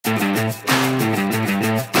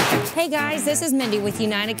Hey guys, this is Mindy with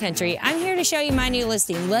United Country. I'm here to show you my new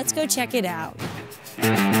listing. Let's go check it out.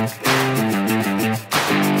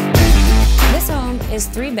 This home is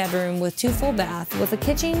 3-bedroom with 2 full bath with a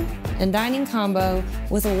kitchen and dining combo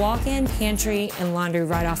with a walk-in pantry and laundry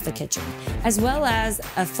right off the kitchen, as well as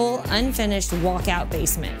a full unfinished walkout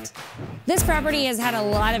basement. This property has had a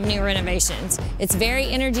lot of new renovations. It's very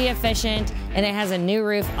energy efficient and it has a new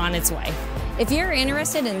roof on its way. If you're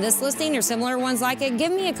interested in this listing or similar ones like it,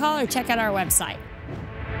 give me a call or check out our website.